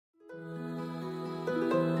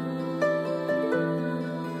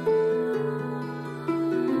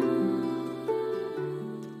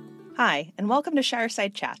Hi, and welcome to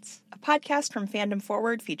Shireside Chats, a podcast from Fandom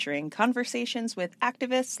Forward featuring conversations with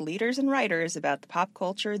activists, leaders, and writers about the pop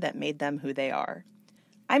culture that made them who they are.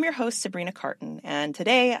 I'm your host, Sabrina Carton, and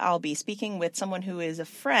today I'll be speaking with someone who is a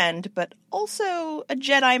friend, but also a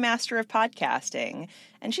Jedi Master of podcasting,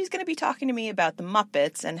 and she's going to be talking to me about the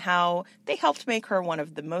Muppets and how they helped make her one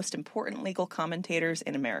of the most important legal commentators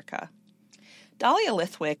in America. Dahlia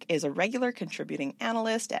Lithwick is a regular contributing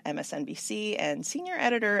analyst at MSNBC and senior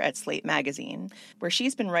editor at Slate Magazine, where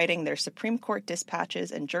she's been writing their Supreme Court dispatches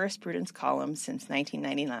and jurisprudence columns since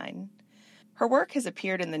 1999. Her work has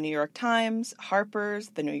appeared in the New York Times, Harper's,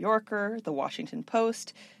 The New Yorker, The Washington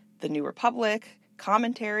Post, The New Republic,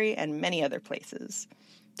 Commentary, and many other places.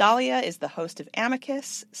 Dahlia is the host of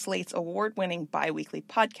Amicus, Slate's award-winning bi-weekly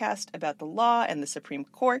podcast about the law and the Supreme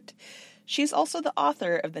Court. She's also the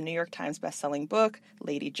author of the New York Times bestselling book,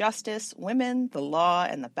 Lady Justice, Women, the Law,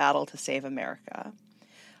 and the Battle to Save America.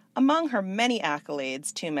 Among her many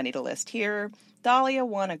accolades, too many to list here, Dahlia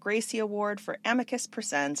won a Gracie Award for Amicus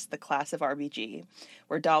Presents The Class of RBG,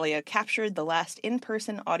 where Dahlia captured the last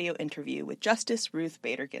in-person audio interview with Justice Ruth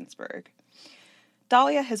Bader Ginsburg.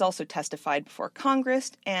 Dahlia has also testified before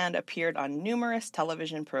Congress and appeared on numerous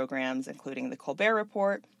television programs, including The Colbert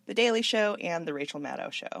Report, The Daily Show, and The Rachel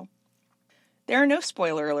Maddow Show. There are no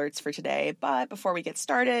spoiler alerts for today, but before we get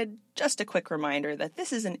started, just a quick reminder that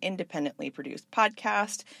this is an independently produced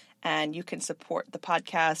podcast, and you can support the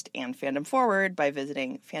podcast and Fandom Forward by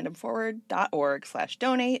visiting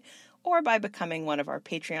fandomforward.org/donate or by becoming one of our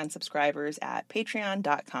Patreon subscribers at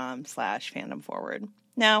patreon.com/fandomforward.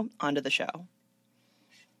 Now, on to the show.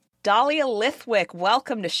 Dahlia Lithwick,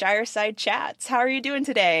 welcome to Shireside Chats. How are you doing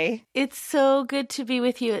today? It's so good to be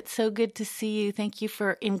with you. It's so good to see you. Thank you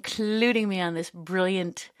for including me on this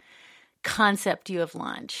brilliant concept you have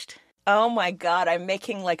launched. Oh my God, I'm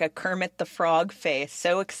making like a Kermit the Frog face.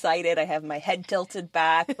 So excited. I have my head tilted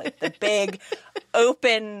back, like the big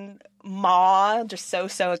open maw. Just so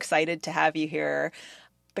excited to have you here.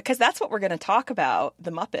 Because that's what we're going to talk about,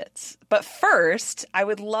 the Muppets. But first, I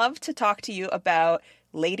would love to talk to you about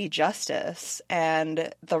Lady Justice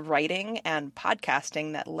and the writing and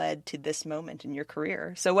podcasting that led to this moment in your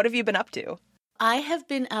career. So what have you been up to? I have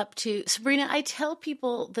been up to, Sabrina, I tell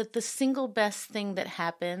people that the single best thing that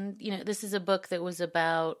happened, this is a book that was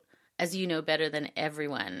about, as you know better than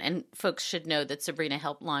everyone, and folks should know that Sabrina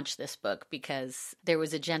helped launch this book because there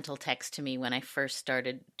was a gentle text to me when I first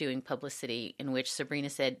started doing publicity in which Sabrina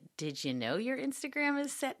said, "Did you know your Instagram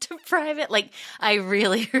is set to private?" Like, I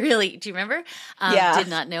really, do you remember? Did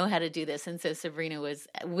not know how to do this. And so Sabrina was,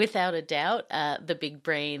 without a doubt, the big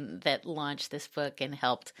brain that launched this book and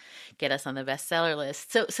helped get us on the bestseller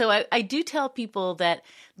list. So I do tell people that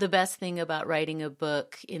the best thing about writing a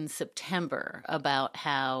book in September about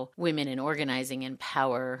how women in organizing and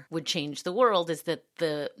power would change the world is that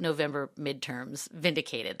the November midterms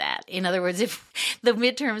vindicated that. In other words, if the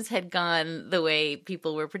midterms had gone the way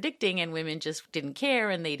people were predicting and women just didn't care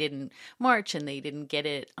and they didn't march and they didn't get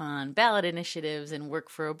it on ballot initiatives and work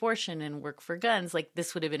for abortion and work for guns, like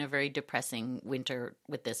this would have been a very depressing winter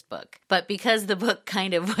with this book. But because the book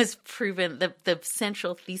kind of was proven, the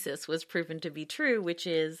central thesis was proven to be true, which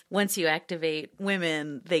is once you activate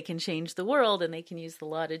women, they can change the world and they can use the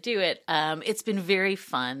law to do it. It's been very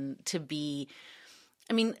fun to be,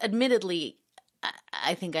 admittedly,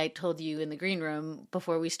 I think I told you in the green room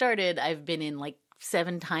before we started, I've been in like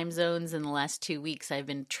 7 time zones in the last 2 weeks. I've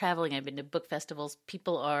been traveling. I've been to book festivals.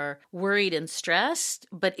 People are worried and stressed,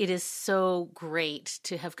 but it is so great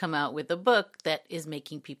to have come out with a book that is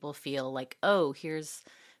making people feel like, oh, here's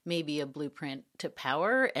maybe a blueprint to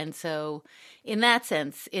power. And so in that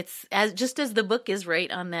sense, it's as the book is right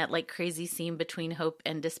on that like crazy seam between hope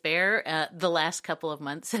and despair. The last couple of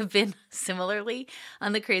months have been similarly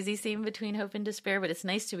on the crazy seam between hope and despair, but it's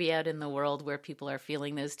nice to be out in the world where people are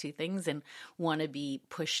feeling those two things and want to be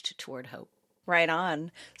pushed toward hope. Right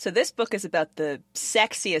on. So this book is about the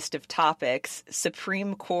sexiest of topics,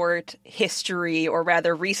 Supreme Court history, or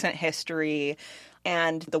rather recent history,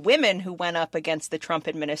 and the women who went up against the Trump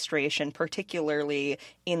administration, particularly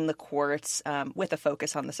in the courts, with a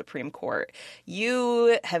focus on the Supreme Court.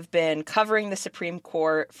 You have been covering the Supreme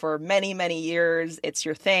Court for many, many years. It's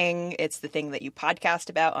your thing. It's the thing that you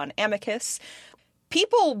podcast about on Amicus.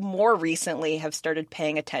 People more recently have started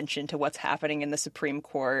paying attention to what's happening in the Supreme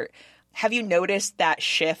Court. Have you noticed that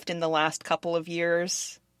shift in the last couple of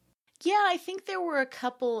years? Yeah, I think there were a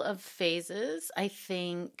couple of phases. I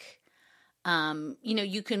think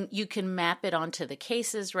you can map it onto the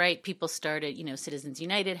cases, right? People started, Citizens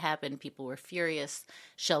United happened. People were furious.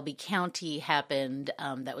 Shelby County happened.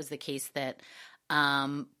 That was the case that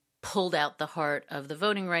pulled out the heart of the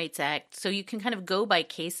Voting Rights Act. So you can kind of go by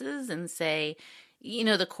cases and say,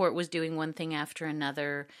 the court was doing one thing after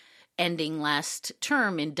another, ending last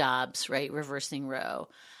term in Dobbs, right, reversing Roe.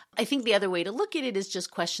 I think the other way to look at it is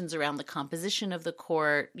just questions around the composition of the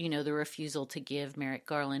court, the refusal to give Merrick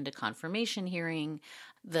Garland a confirmation hearing,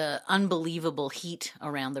 the unbelievable heat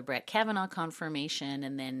around the Brett Kavanaugh confirmation,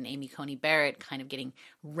 and then Amy Coney Barrett kind of getting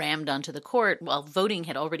rammed onto the court while voting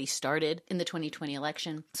had already started in the 2020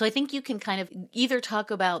 election. So I think you can kind of either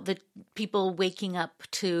talk about the people waking up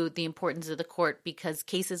to the importance of the court because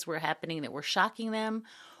cases were happening that were shocking them,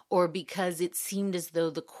 or because it seemed as though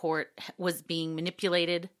the court was being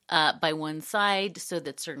manipulated by one side so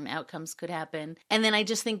that certain outcomes could happen. And then I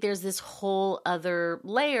just think there's this whole other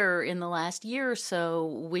layer in the last year or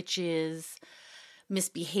so, which is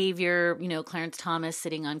misbehavior, Clarence Thomas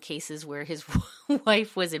sitting on cases where his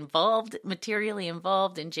wife was materially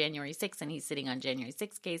involved in January 6th, and he's sitting on January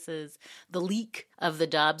 6th cases, the leak of the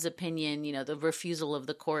Dobbs opinion, the refusal of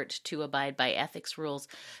the court to abide by ethics rules.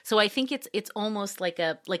 So I think it's almost like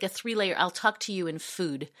a 3-layer, I'll talk to you in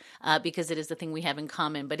food because it is the thing we have in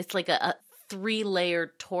common, but it's like a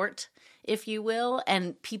 3-layer tort, if you will,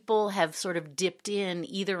 and people have sort of dipped in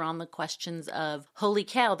either on the questions of, holy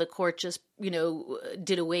cow, the court just,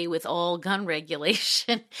 did away with all gun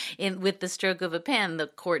regulation with the stroke of a pen. The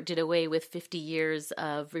court did away with 50 years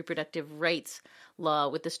of reproductive rights law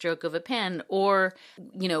with the stroke of a pen, or,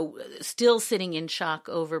 still sitting in shock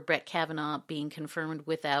over Brett Kavanaugh being confirmed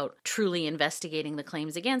without truly investigating the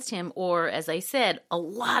claims against him, or, as I said, a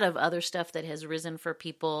lot of other stuff that has risen for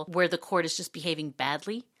people where the court is just behaving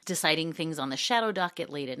badly, deciding things on the shadow docket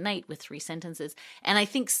late at night with 3 sentences. And I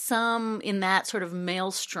think some in that sort of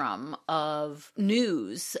maelstrom of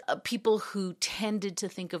news, people who tended to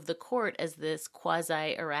think of the court as this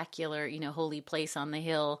quasi-oracular, holy place on the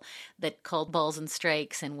hill that called balls and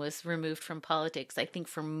strikes and was removed from politics, I think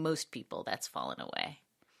for most people that's fallen away.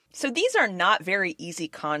 So these are not very easy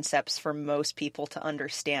concepts for most people to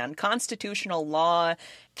understand. Constitutional law,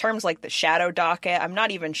 terms like the shadow docket, I'm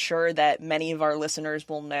not even sure that many of our listeners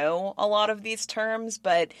will know a lot of these terms,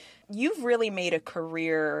 but you've really made a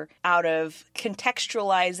career out of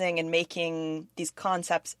contextualizing and making these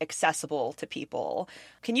concepts accessible to people.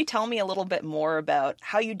 Can you tell me a little bit more about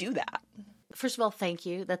how you do that? First of all, thank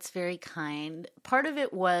you. That's very kind. Part of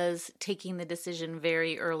it was taking the decision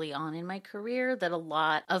very early on in my career that a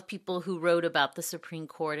lot of people who wrote about the Supreme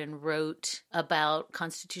Court and wrote about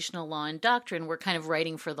constitutional law and doctrine were kind of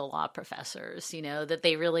writing for the law professors, that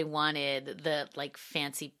they really wanted the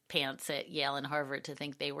fancy pants at Yale and Harvard to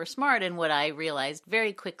think they were smart. And what I realized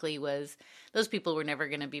very quickly was those people were never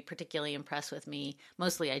going to be particularly impressed with me.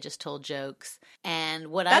 Mostly I just told jokes.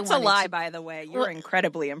 And That's a lie, by the way. You're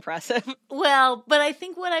incredibly impressive. Well, but I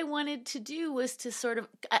think what I wanted to do was to sort of,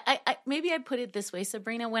 maybe I put it this way,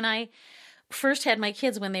 Sabrina, when I first had my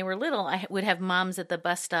kids when they were little, I would have moms at the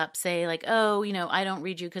bus stop say oh, I don't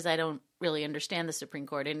read you because I don't really understand the Supreme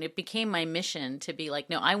Court. And it became my mission to be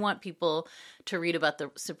no, I want people to read about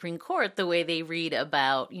the Supreme Court the way they read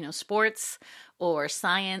about, sports or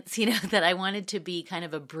science, that I wanted to be kind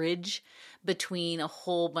of a bridge between a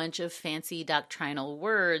whole bunch of fancy doctrinal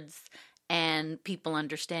words and people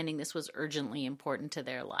understanding this was urgently important to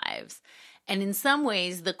their lives. And in some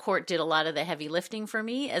ways, the court did a lot of the heavy lifting for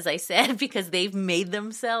me, as I said, because they've made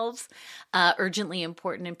themselves urgently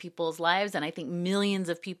important in people's lives. And I think millions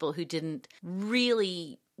of people who didn't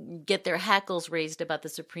really get their hackles raised about the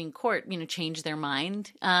Supreme Court, changed their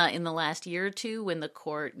mind in the last year or two when the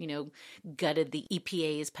court, gutted the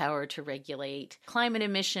EPA's power to regulate climate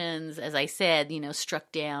emissions. As I said,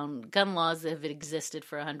 struck down gun laws that have existed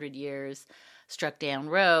for 100 years, struck down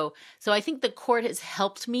Roe. So I think the court has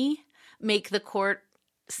helped me make the court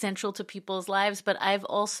central to people's lives, but I've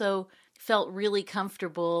also felt really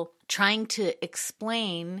comfortable trying to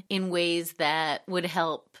explain in ways that would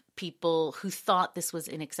help people who thought this was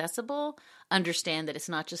inaccessible understand that it's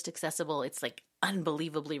not just accessible, it's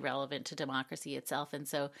unbelievably relevant to democracy itself. And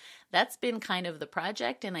so that's been kind of the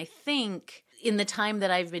project. And I think in the time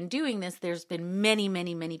that I've been doing this, there's been many,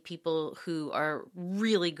 many, many people who are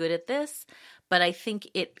really good at this. But I think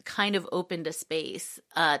it kind of opened a space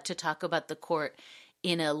to talk about the court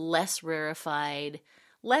in a less rarefied,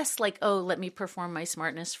 less let me perform my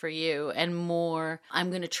smartness for you, and more, I'm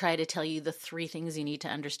going to try to tell you the 3 things you need to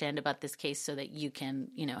understand about this case so that you can,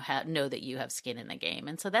 know that you have skin in the game.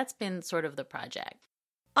 And so that's been sort of the project.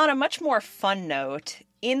 On a much more fun note,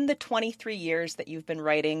 in the 23 years that you've been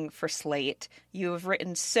writing for Slate, you have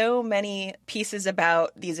written so many pieces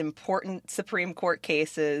about these important Supreme Court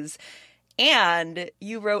cases. And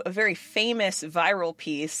you wrote a very famous viral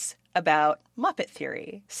piece about Muppet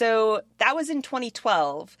theory. So that was in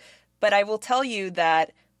 2012, but I will tell you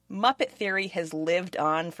that Muppet theory has lived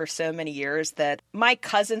on for so many years that my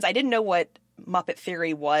cousins, I didn't know what Muppet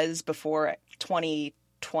theory was before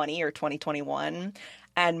 2020 or 2021.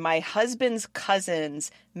 And my husband's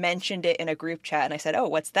cousins mentioned it in a group chat. And I said, oh,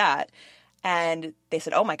 what's that? And they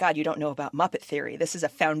said, oh my God, you don't know about Muppet theory. This is a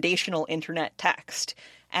foundational internet text.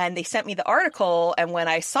 And they sent me the article. And when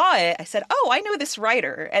I saw it, I said, oh, I know this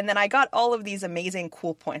writer. And then I got all of these amazing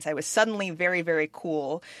cool points. I was suddenly very, very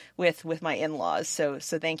cool with my in-laws. So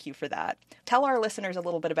thank you for that. Tell our listeners a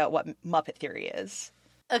little bit about what Muppet theory is.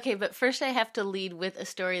 Okay, but first I have to lead with a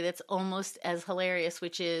story that's almost as hilarious,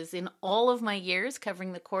 which is in all of my years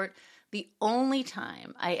covering the court, the only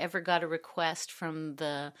time I ever got a request from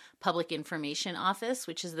the Public Information Office,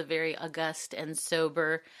 which is the very august and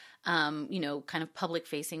sober, kind of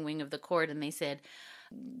public-facing wing of the court, and they said,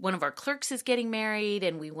 one of our clerks is getting married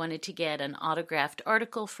and we wanted to get an autographed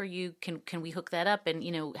article for you. Can we hook that up and,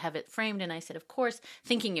 have it framed? And I said, of course,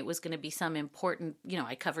 thinking it was going to be some important,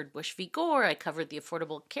 I covered Bush v. Gore. I covered the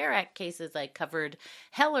Affordable Care Act cases. I covered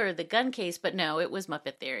Heller, the gun case. But no, it was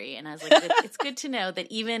Muppet theory. And I was like, it's good to know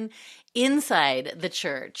that even inside the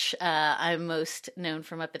church, I'm most known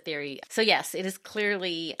for Muppet theory. So yes, it is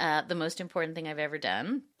clearly the most important thing I've ever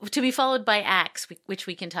done. To be followed by Axe, which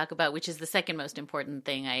we can talk about, which is the second most important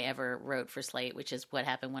thing I ever wrote for Slate, which is what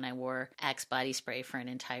happened when I wore Axe body spray for an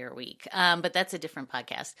entire week. But that's a different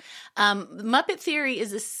podcast. Muppet theory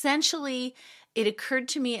is essentially, it occurred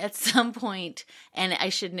to me at some point, and I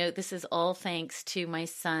should note this is all thanks to my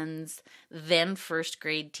son's then first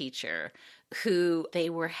grade teacher, who they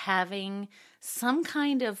were having some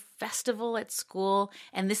kind of festival at school.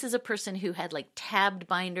 And this is a person who had like tabbed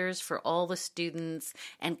binders for all the students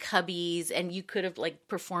and cubbies. And you could have like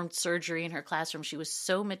performed surgery in her classroom. She was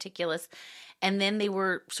so meticulous. And then they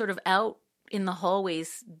were sort of out in the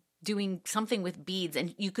hallways doing something with beads.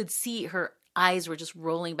 And you could see her eyes were just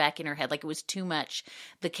rolling back in her head. Like it was too much,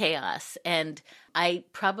 the chaos. And I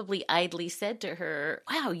probably idly said to her,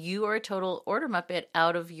 wow, you are a total order Muppet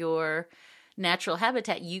out of your natural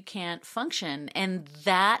habitat. You can't function. And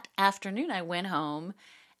that afternoon I went home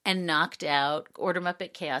and knocked out Order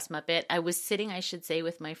Muppet, Chaos Muppet. I was sitting, I should say,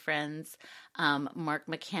 with my friends Mark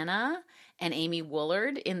McKenna and Amy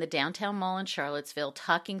Woolard in the downtown mall in Charlottesville,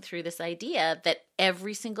 talking through this idea that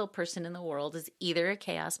every single person in the world is either a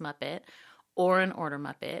Chaos Muppet or an Order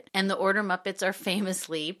Muppet. And the Order Muppets are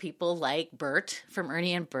famously people like Bert from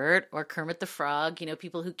Ernie and Bert or Kermit the Frog,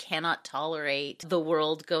 people who cannot tolerate the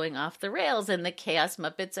world going off the rails. And the Chaos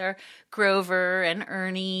Muppets are Grover and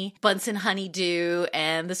Ernie, Bunsen Honeydew,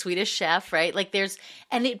 and the Swedish Chef, right?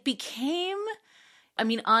 And it became,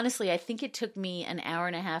 honestly, I think it took me an hour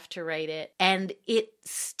and a half to write it. And it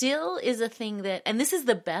still is a thing that, and this is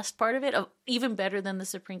the best part of it, even better than the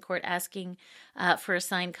Supreme Court asking for a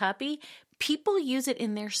signed copy. People use it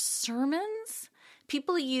in their sermons.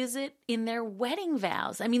 People use it in their wedding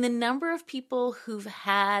vows. The number of people who've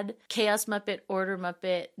had Chaos Muppet, Order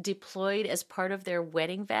Muppet deployed as part of their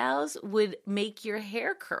wedding vows would make your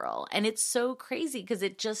hair curl. And it's so crazy because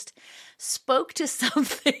it just spoke to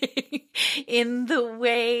something in the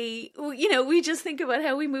way, we just think about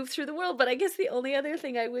how we move through the world. But I guess the only other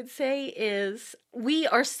thing I would say is we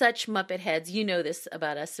are such Muppet heads. You know this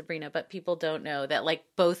about us, Sabrina, but people don't know that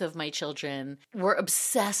both of my children were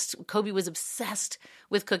obsessed. Kobe was obsessed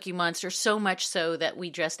with Cookie Monster, so much so that we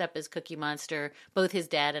dressed up as Cookie Monster. Both his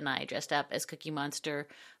dad and I dressed up as Cookie Monster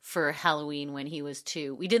for Halloween when he was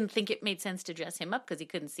 2. We didn't think it made sense to dress him up because he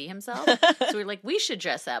couldn't see himself. So we were like, we should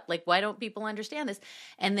dress up. Why don't people understand this?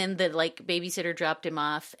 And then the babysitter dropped him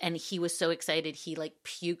off and he was so excited he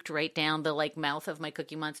puked right down the mouth of my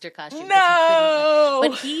Cookie Monster costume. No!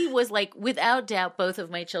 But he was without doubt, both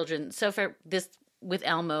of my children. So for this, with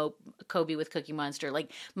Elmo, Kobe with Cookie Monster,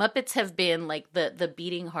 Muppets have been the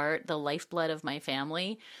beating heart, the lifeblood of my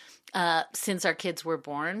family since our kids were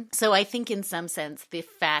born. So I think in some sense, the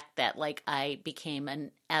fact that I became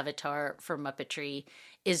an avatar for Muppetry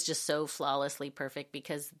is just so flawlessly perfect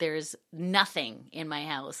because there's nothing in my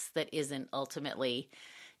house that isn't ultimately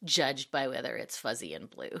judged by whether it's fuzzy and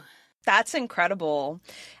blue. That's incredible.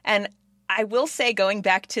 And I will say, going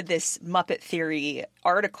back to this Muppet Theory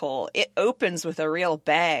article, it opens with a real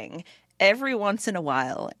bang. Every once in a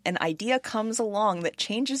while, an idea comes along that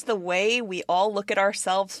changes the way we all look at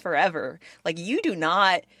ourselves forever. You do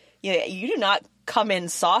not come in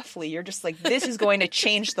softly. You're just this is going to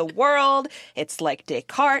change the world. It's like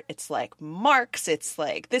Descartes. It's like Marx. It's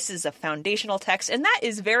this is a foundational text. And that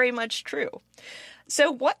is very much true. So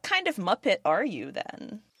what kind of Muppet are you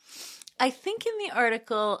then? I think in the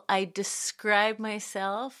article I describe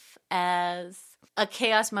myself as a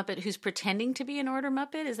Chaos Muppet who's pretending to be an Order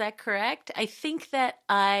Muppet. Is that correct? I think that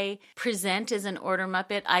I present as an Order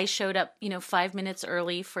Muppet. I showed up, 5 minutes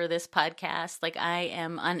early for this podcast. Like, I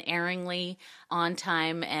am unerringly on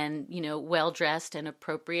time and, well-dressed and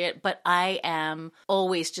appropriate. But I am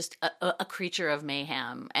always just a creature of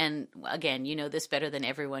mayhem. And again, you know this better than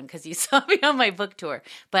everyone because you saw me on my book tour.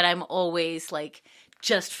 But I'm always like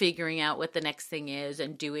just figuring out what the next thing is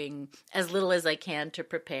and doing as little as I can to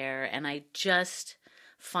prepare. And I just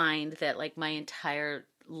find that like my entire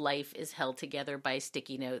life is held together by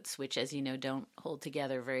sticky notes, which, as you know, don't hold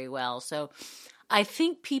together very well. So I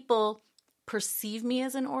think people perceive me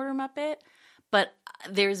as an Order Muppet, but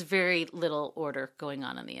there's very little order going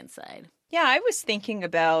on the inside. Yeah, I was thinking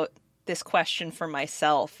about this question for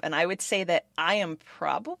myself, and I would say that I am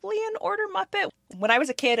probably an Order Muppet. When I was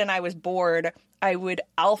a kid and I was bored, I would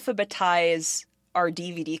alphabetize our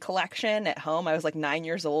DVD collection at home. I was like 9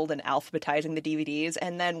 years old and alphabetizing the DVDs.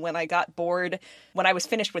 And then when I got bored, when I was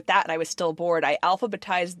finished with that and I was still bored, I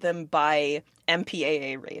alphabetized them by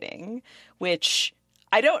MPAA rating, which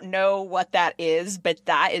I don't know what that is, but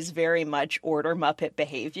that is very much Order Muppet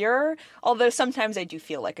behavior. Although sometimes I do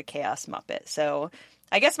feel like a Chaos Muppet. So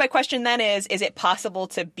I guess my question then is it possible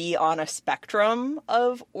to be on a spectrum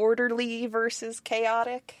of orderly versus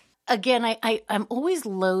chaotic? Again, I'm always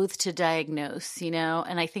loath to diagnose,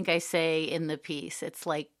 and I think I say in the piece, it's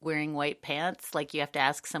like wearing white pants. Like, you have to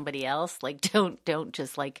ask somebody else. Like, don't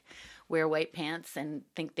just like wear white pants and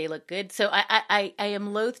think they look good. So I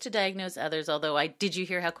am loath to diagnose others, although did you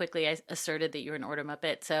hear how quickly I asserted that you're an Order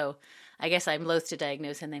Muppet? So I guess I'm loath to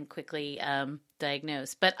diagnose and then quickly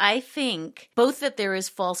diagnose. But I think both that there is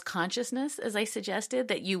false consciousness, as I suggested,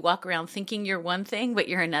 that you walk around thinking you're one thing, but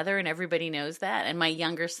you're another, and everybody knows that. And my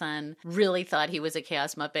younger son really thought he was a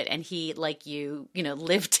Chaos Muppet, and he, like you,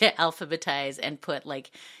 lived to alphabetize and put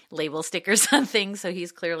like label stickers on things, so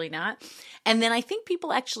he's clearly not. And then I think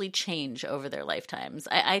people actually change over their lifetimes.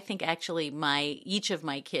 I think actually each of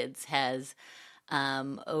my kids has,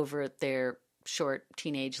 over their short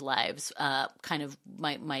teenage lives, kind of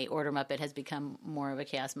my Order Muppet has become more of a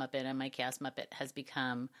Chaos Muppet, and my Chaos Muppet has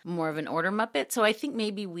become more of an Order Muppet. So I think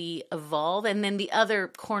maybe we evolve. And then the other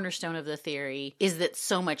cornerstone of the theory is that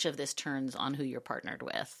so much of this turns on who you're partnered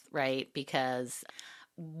with, right? Because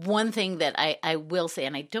one thing that I will say,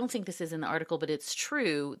 and I don't think this is in the article, but it's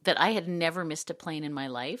true, that I had never missed a plane in my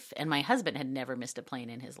life, and my husband had never missed a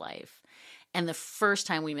plane in his life. And the first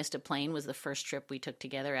time we missed a plane was the first trip we took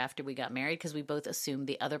together after we got married, because we both assumed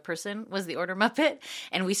the other person was the Order Muppet,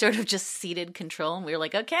 and we sort of just ceded control. And we were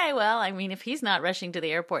like, okay, well, I mean, if he's not rushing to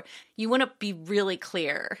the airport, you want to be really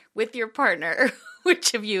clear with your partner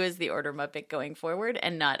which of you is the Order Muppet going forward,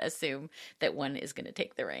 and not assume that one is going to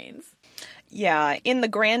take the reins. Yeah, in the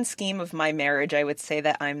grand scheme of my marriage, I would say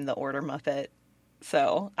that I'm the Order Muppet.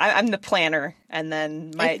 So I'm the planner, and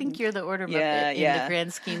then I think you're the Order Muppet in the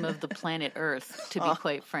grand scheme of the planet Earth, to be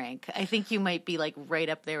quite frank. I think you might be like right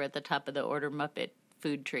up there at the top of the Order Muppet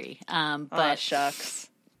food tree. But shucks.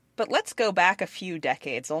 But let's go back a few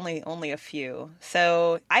decades, only a few.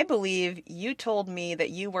 So I believe you told me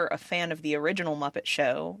that you were a fan of the original Muppet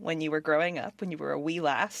Show when you were growing up, when you were a wee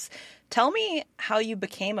lass. Tell me how you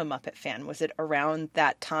became a Muppet fan. Was it around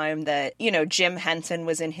that time that, Jim Henson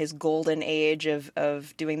was in his golden age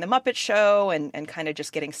of doing the Muppet Show and kind of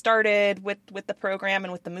just getting started with the program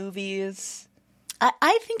and with the movies?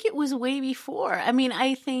 I think it was way before. I mean,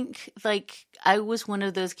 I think, I was one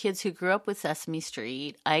of those kids who grew up with Sesame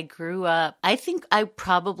Street. I think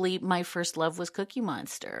my first love was Cookie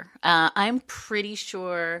Monster. I'm pretty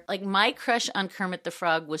sure, my crush on Kermit the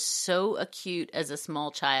Frog was so acute as a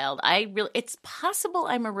small child. It's possible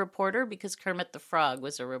I'm a reporter because Kermit the Frog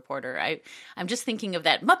was a reporter. I'm just thinking of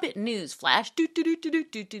that Muppet News flash,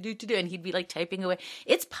 and he'd be typing away.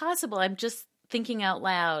 It's possible. I'm just thinking out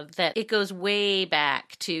loud that it goes way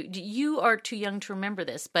back to, you are too young to remember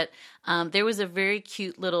this, but there was a very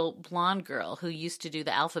cute little blonde girl who used to do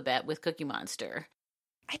the alphabet with Cookie Monster.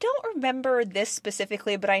 I don't remember this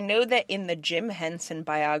specifically, but I know that in the Jim Henson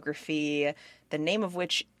biography, the name of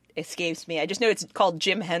which escapes me, I just know it's called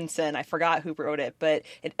Jim Henson. I forgot who wrote it, but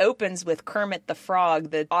it opens with Kermit the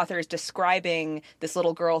Frog. The author is describing this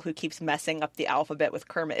little girl who keeps messing up the alphabet with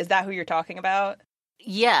Kermit. Is that who you're talking about?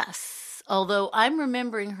 Yes. Although I'm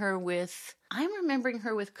remembering her with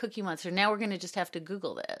Cookie Monster. Now we're going to just have to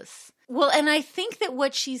Google this. Well, and I think that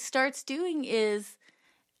what she starts doing is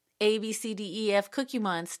A, B, C, D, E, F, Cookie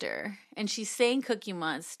Monster. And she's saying Cookie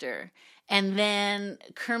Monster. And then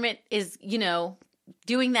Kermit is,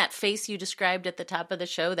 doing that face you described at the top of the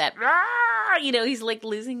show, that he's like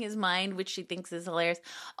losing his mind, which she thinks is hilarious.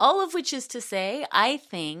 All of which is to say, I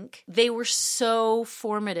think they were so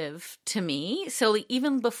formative to me. So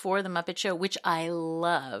even before the Muppet Show, which I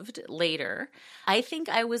loved later, I think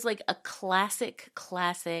I was like a classic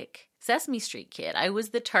Sesame Street kid. I was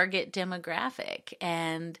the target demographic.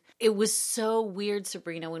 And it was so weird,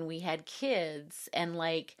 Sabrina, when we had kids and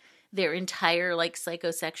like their entire like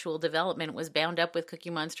psychosexual development was bound up with Cookie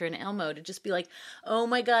Monster and Elmo, to just be like, oh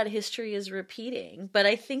my God, history is repeating. But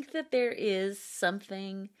I think that there is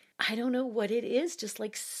something, I don't know what it is, just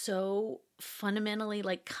like so fundamentally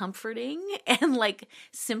like comforting and like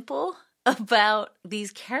simple about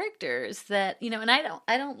these characters that, and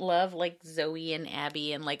I don't love like Zoe and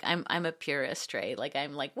Abby, and like I'm a purist, right? Like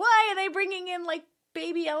I'm like, why are they bringing in like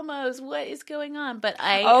baby Elmos? What is going on? But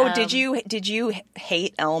did you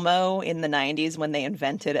hate Elmo in the 90s when they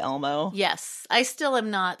invented Elmo? Yes, I still am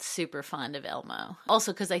not super fond of Elmo.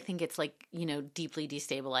 Also because I think it's like, deeply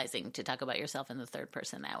destabilizing to talk about yourself in the third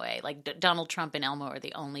person that way. Like Donald Trump and Elmo are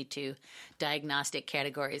the only two diagnostic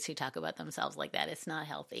categories who talk about themselves like that. It's not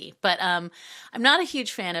healthy. But I'm not a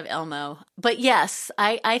huge fan of Elmo. But yes,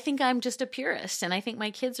 I think I'm just a purist, and I think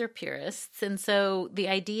my kids are purists. And so the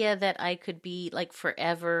idea that I could be like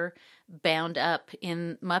forever bound up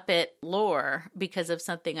in Muppet lore because of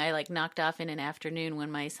something I like knocked off in an afternoon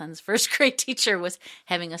when my son's first grade teacher was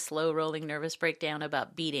having a slow rolling nervous breakdown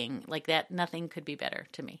about beating, like that, nothing could be better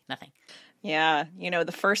to me. Nothing. Yeah,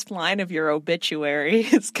 the first line of your obituary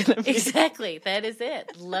is going to be... Exactly, that is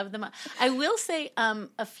it. Love them. I will say,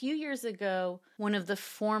 a few years ago, one of the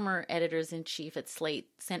former editors-in-chief at Slate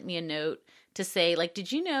sent me a note to say, like,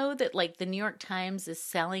 did you know that, like, the New York Times is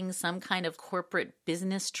selling some kind of corporate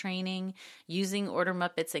business training using Order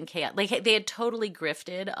Muppets and Chaos? Like, they had totally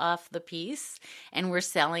grifted off the piece and were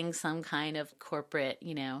selling some kind of corporate,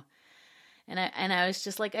 And I was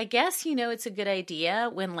just like, I guess, it's a good idea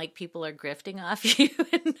when like people are grifting off you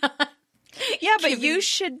and not. Yeah, but you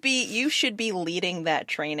should be leading that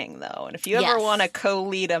training though. And if you ever want to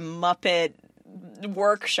co-lead a Muppet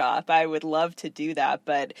workshop, I would love to do that.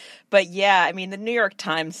 But yeah, I mean, the New York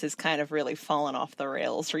Times has kind of really fallen off the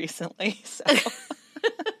rails recently. So it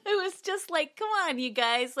was just like, come on, you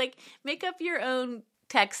guys, like make up your own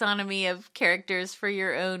taxonomy of characters for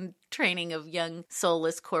your own training of young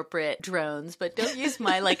soulless corporate drones, but don't use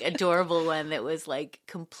my like adorable one that was like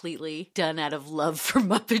completely done out of love for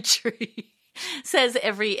Muppetry. Says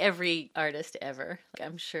every artist ever.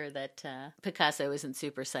 I'm sure that Picasso isn't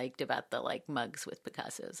super psyched about the like mugs with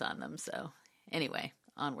Picassos on them. So anyway,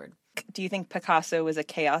 onward. Do you think Picasso was a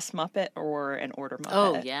Chaos Muppet or an Order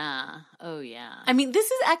Muppet? Oh yeah. I mean,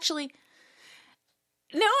 this is actually...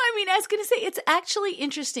 No, I mean, I was going to say, it's actually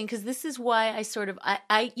interesting because this is why I sort of,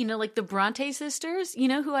 I like the Bronte sisters,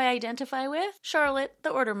 who I identify with? Charlotte, the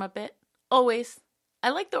Order Muppet. Always. I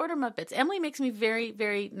like the Order Muppets. Emily makes me very,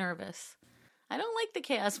 very nervous. I don't like the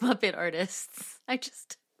Chaos Muppet artists.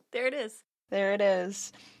 There it is. There it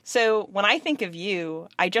is. So when I think of you,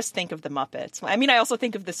 I just think of the Muppets. I mean, I also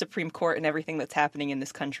think of the Supreme Court and everything that's happening in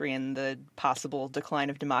this country and the possible decline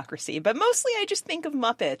of democracy. But mostly I just think of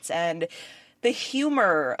Muppets and the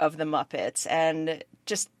humor of the Muppets and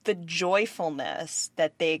just the joyfulness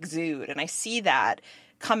that they exude. And I see that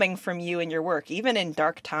coming from you and your work, even in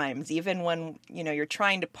dark times, even when, you're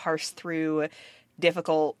trying to parse through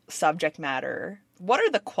difficult subject matter. What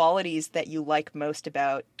are the qualities that you like most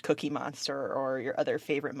about Cookie Monster or your other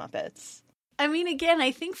favorite Muppets? I mean, again,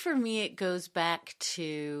 I think for me it goes back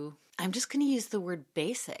to... I'm just going to use the word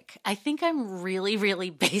basic. I think I'm really,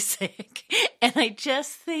 really basic. And I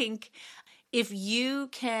just think... if you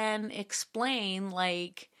can explain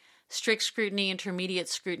like strict scrutiny, intermediate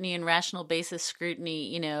scrutiny, and rational basis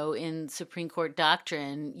scrutiny, in Supreme Court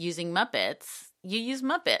doctrine using Muppets, you use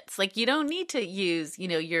Muppets. Like you don't need to use,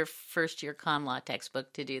 your first year con law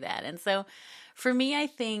textbook to do that. And so for me, I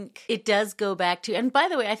think it does go back to, and by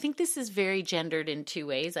the way, I think this is very gendered in two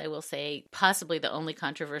ways. I will say possibly the only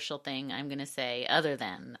controversial thing I'm going to say other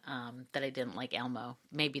than that I didn't like Elmo.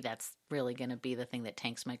 Maybe that's really going to be the thing that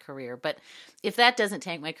tanks my career. But if that doesn't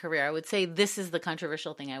tank my career, I would say this is the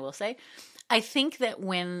controversial thing I will say. I think that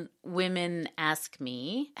when women ask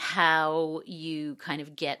me how you kind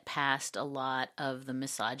of get past a lot of the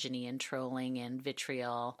misogyny and trolling and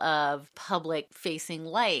vitriol of public-facing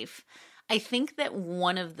life, I think that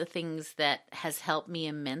one of the things that has helped me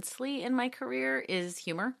immensely in my career is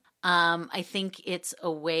humor. I think it's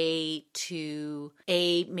a way to,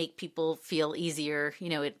 make people feel easier.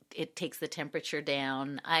 It takes the temperature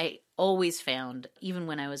down. I always found, even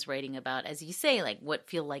when I was writing about, as you say, like what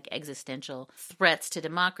feel like existential threats to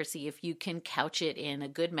democracy, if you can couch it in a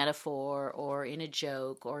good metaphor or in a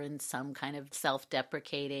joke or in some kind of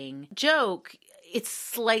self-deprecating joke, it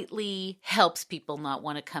slightly helps people not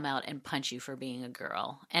want to come out and punch you for being a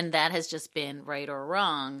girl. And that has just been, right or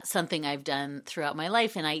wrong, something I've done throughout my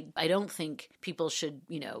life. And I don't think people should,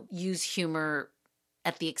 use humor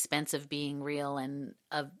at the expense of being real and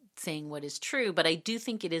of saying what is true. But I do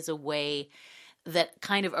think it is a way that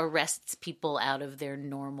kind of arrests people out of their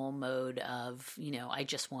normal mode of, I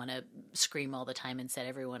just want to scream all the time and set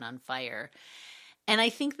everyone on fire. And I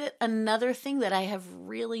think that another thing that I have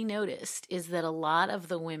really noticed is that a lot of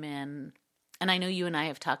the women, and I know you and I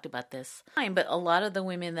have talked about this, but a lot of the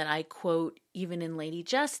women that I quote, even in Lady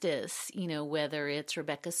Justice, whether it's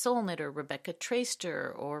Rebecca Solnit or Rebecca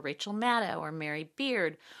Traister or Rachel Maddow or Mary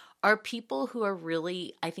Beard, are people who are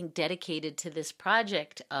really, I think, dedicated to this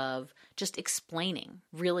project of just explaining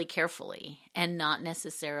really carefully and not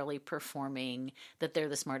necessarily performing that they're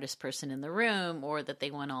the smartest person in the room or that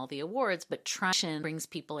they won all the awards, but trying to brings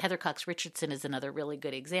people. Heather Cox Richardson is another really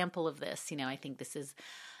good example of this. I think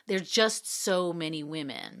there's just so many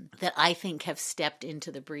women that I think have stepped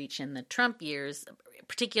into the breach in the Trump years,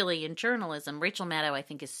 particularly in journalism. Rachel Maddow, I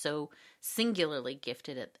think, is so singularly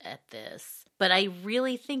gifted at this. But I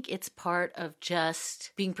really think it's part of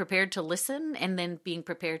just being prepared to listen and then being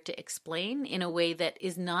prepared to explain in a way that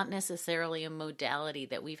is not necessarily a modality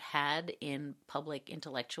that we've had in public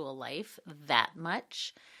intellectual life that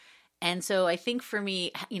much. And so I think for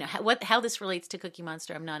me, how this relates to Cookie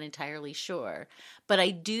Monster, I'm not entirely sure. But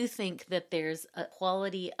I do think that there's a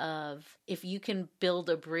quality of, if you can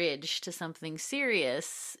build a bridge to something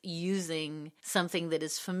serious using something that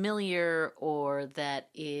is familiar or that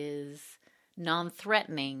is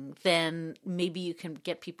non-threatening, then maybe you can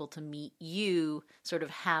get people to meet you sort of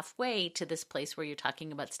halfway to this place where you're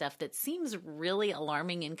talking about stuff that seems really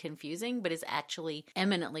alarming and confusing, but is actually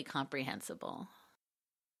eminently comprehensible.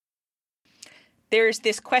 There's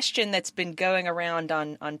this question that's been going around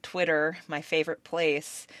on Twitter, my favorite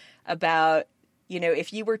place, about,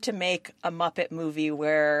 if you were to make a Muppet movie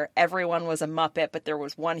where everyone was a Muppet, but there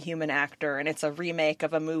was one human actor and it's a remake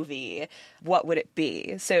of a movie, what would it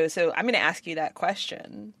be? So I'm going to ask you that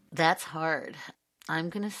question. That's hard. I'm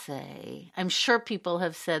going to say, I'm sure people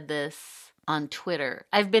have said this on Twitter.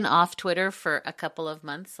 I've been off Twitter for a couple of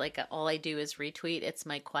months. Like, all I do is retweet. It's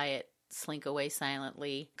my quiet slink away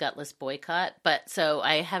silently, gutless boycott. But so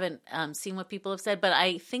I haven't seen what people have said, but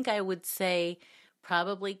I think I would say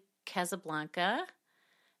probably Casablanca,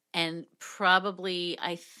 and probably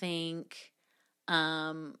I think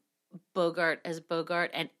Bogart as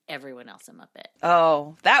Bogart and everyone else a Muppet.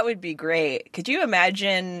 Oh, that would be great. Could you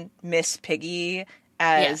imagine Miss Piggy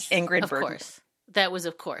as Ingrid Bergman?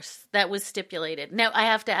 Of course. That was stipulated. Now I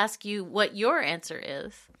have to ask you what your answer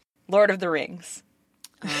is. Lord of the Rings.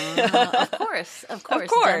 Of course. Of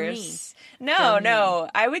course. No.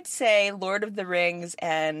 I would say Lord of the Rings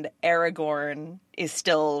and Aragorn is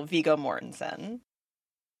still Viggo Mortensen.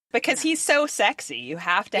 Because he's so sexy. You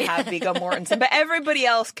have to have Viggo Mortensen. But everybody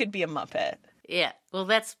else could be a Muppet. Yeah. Well,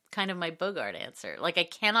 that's kind of my Bogart answer. Like, I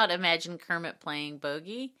cannot imagine Kermit playing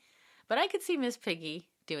Bogey, but I could see Miss Piggy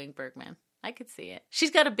doing Bergman. I could see it. She's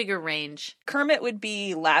got a bigger range. Kermit would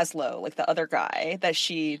be Laszlo, like the other guy that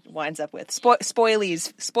she winds up with.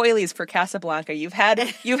 Spoilies for Casablanca. You've had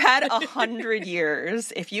 100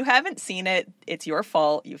 years. If you haven't seen it, it's your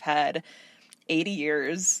fault. You've had 80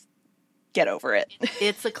 years. Get over it.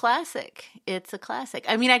 It's a classic.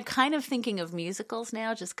 I mean, I'm kind of thinking of musicals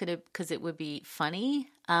now just because it would be funny.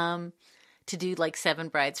 To do like Seven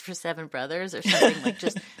Brides for Seven Brothers or something like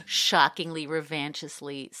just shockingly,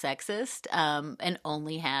 revanchously sexist, and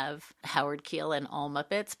only have Howard Keel and all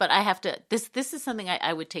Muppets. But I have to, this is something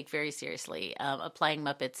I would take very seriously, applying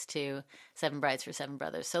Muppets to Seven Brides for Seven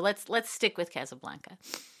Brothers. So let's stick with Casablanca.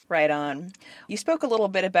 Right on. You spoke a little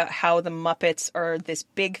bit about how the Muppets are this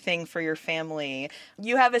big thing for your family.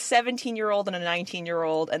 You have a 17-year-old and a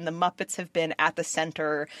 19-year-old, and the Muppets have been at the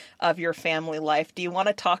center of your family life. Do you want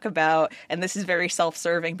to talk about, and this is very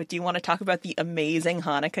self-serving, but do you want to talk about the amazing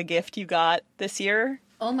Hanukkah gift you got this year?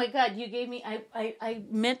 Oh my God, you gave me, I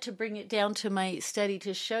meant to bring it down to my study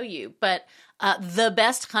to show you, but the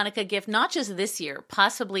best Hanukkah gift, not just this year,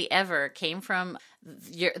 possibly ever, came from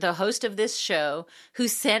the host of this show who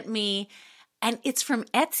sent me, and it's from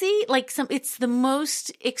Etsy, it's the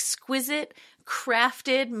most exquisite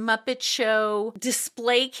crafted Muppet Show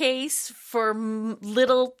display case for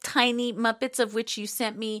little tiny Muppets, of which you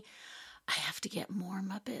sent me. I have to get more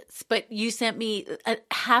Muppets, but you sent me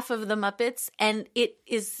half of the Muppets, and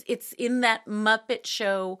it's in that Muppet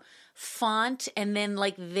Show font, and then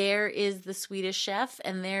like there is the Swedish Chef,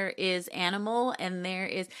 and there is Animal, and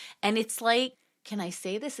and it's like, can I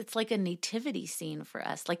say this? It's like a nativity scene for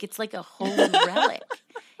us. Like it's like a holy relic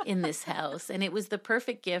in this house. And it was the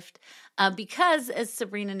perfect gift because, as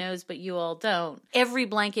Sabrina knows, but you all don't, every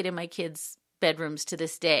blanket in my kids' bedrooms to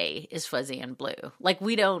this day is fuzzy and blue. Like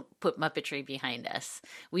we don't put Muppetry behind us.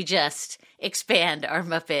 We just expand our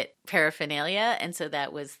Muppet paraphernalia. And so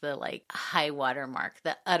that was the like high water mark,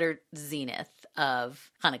 the utter zenith of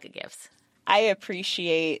Hanukkah gifts. I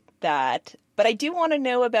appreciate that. But I do want to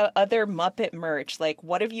know about other Muppet merch. Like,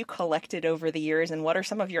 what have you collected over the years, and what are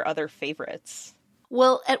some of your other favorites?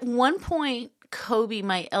 Well, at one point, Kobe,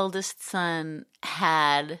 my eldest son,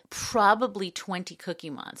 had probably 20 Cookie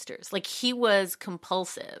Monsters. Like, he was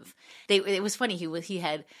compulsive. It was funny. He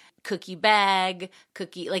had Cookie Bag,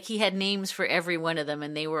 like he had names for every one of them,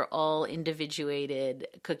 and they were all individuated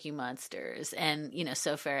Cookie Monsters. And,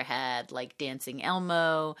 Sofar had like Dancing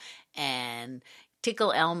Elmo and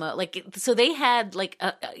Tickle Elmo. Like, so they had like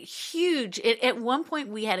a huge, at one point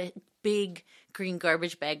we had a big green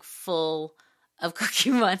garbage bag full of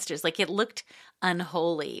Cookie Monsters. Like, it looked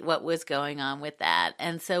unholy what was going on with that.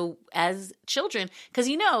 And so as children, because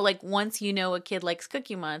like once a kid likes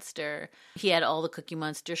Cookie Monster, he had all the Cookie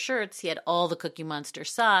Monster shirts, he had all the Cookie Monster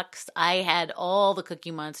socks, I had all the Cookie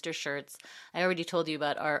Monster shirts. I already told you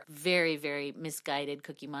about our very, very misguided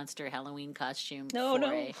Cookie Monster Halloween costume. No.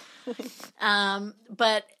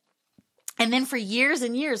 And then for years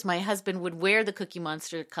and years, my husband would wear the Cookie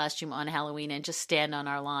Monster costume on Halloween and just stand on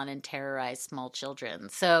our lawn and terrorize small children.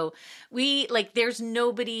 So there's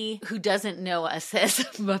nobody who doesn't know us as a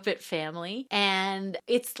Muppet family. And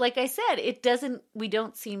it's like I said, we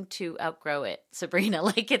don't seem to outgrow it, Sabrina.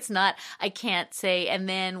 Like, it's not, I can't say, and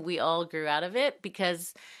then we all grew out of it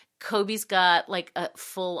because Kobe's got like a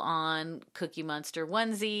full-on Cookie Monster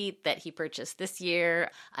onesie that he purchased this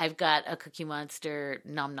year. I've got a Cookie Monster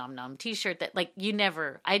nom nom nom t-shirt that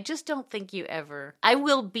I just don't think you ever. I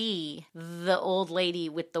will be the old lady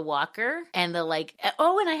with the walker and the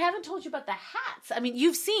and I haven't told you about the hats. I mean,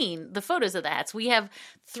 you've seen the photos of the hats. We have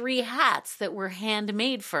 3 hats that were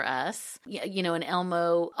handmade for us. An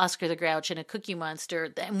Elmo, Oscar the Grouch, and a Cookie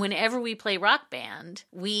Monster. And whenever we play Rock Band,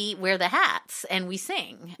 we wear the hats and we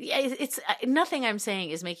sing. It's nothing I'm saying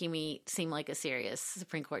is making me seem like a serious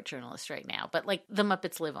Supreme Court journalist right now, but the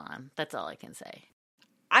Muppets live on. That's all I can say.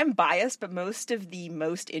 I'm biased, but most of the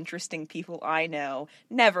most interesting people I know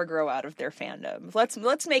never grow out of their fandom.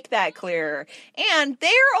 Let's make that clear. And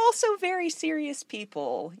they're also very serious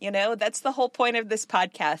people. That's the whole point of this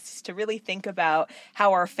podcast, is to really think about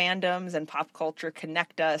how our fandoms and pop culture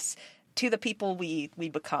connect us to the people we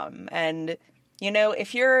become. And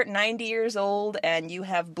if you're 90 years old and you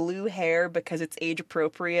have blue hair because it's age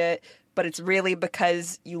appropriate, but it's really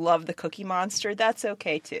because you love the Cookie Monster, that's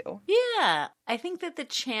okay too. Yeah. I think that the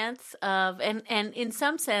chance of, and in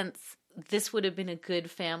some sense, this would have been a good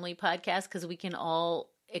family podcast because we can all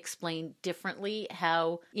explain differently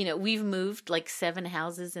how, we've moved 7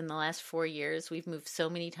 houses in the last 4 years. We've moved so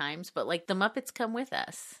many times, but the Muppets come with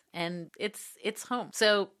us and it's home.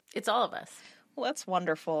 So it's all of us. Well, that's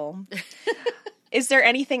wonderful. Is there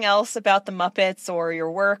anything else about the Muppets or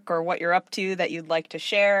your work or what you're up to that you'd like to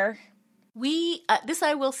share? This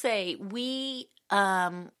I will say, we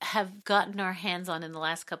have gotten our hands on in the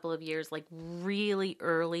last couple of years, really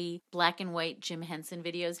early black and white Jim Henson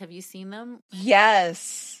videos. Have you seen them?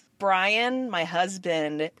 Yes. Brian, my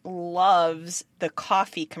husband, loves the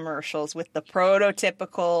coffee commercials with the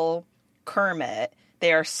prototypical Kermit.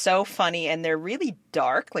 They are so funny and they're really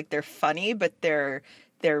dark. They're funny, but they're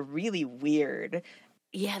really weird.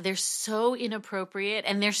 Yeah, they're so inappropriate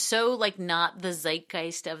and they're so not the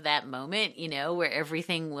zeitgeist of that moment, where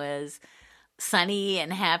everything was sunny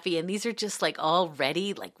and happy. And these are just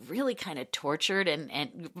already really kind of tortured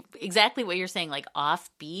and exactly what you're saying,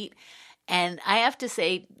 offbeat. And I have to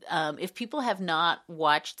say, if people have not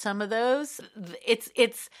watched some of those,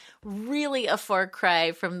 it's really a far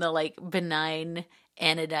cry from the benign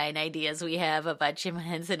anodyne ideas we have about Jim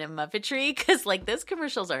Henson and Muppetry, because those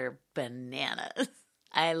commercials are bananas.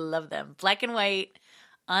 I love them. Black and white,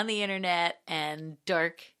 on the internet, and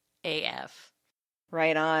dark AF.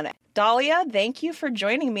 Right on. Dahlia, thank you for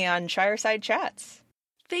joining me on Shireside Chats.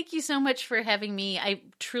 Thank you so much for having me. I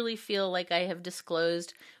truly feel like I have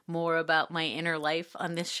disclosed more about my inner life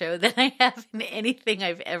on this show than I have in anything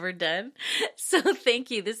I've ever done. So thank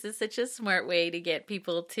you. This is such a smart way to get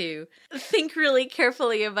people to think really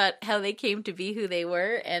carefully about how they came to be who they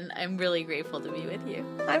were. And I'm really grateful to be with you.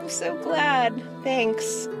 I'm so glad.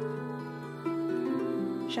 Thanks.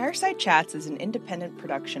 Shireside Chats is an independent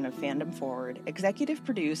production of Fandom Forward, executive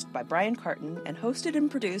produced by Brian Carton and hosted and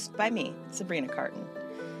produced by me, Sabrina Carton.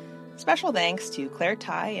 Special thanks to Claire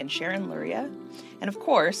Ty and Sharon Luria, and of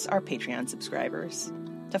course, our Patreon subscribers.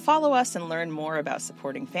 To follow us and learn more about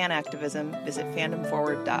supporting fan activism, visit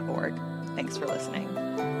fandomforward.org. Thanks for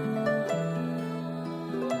listening.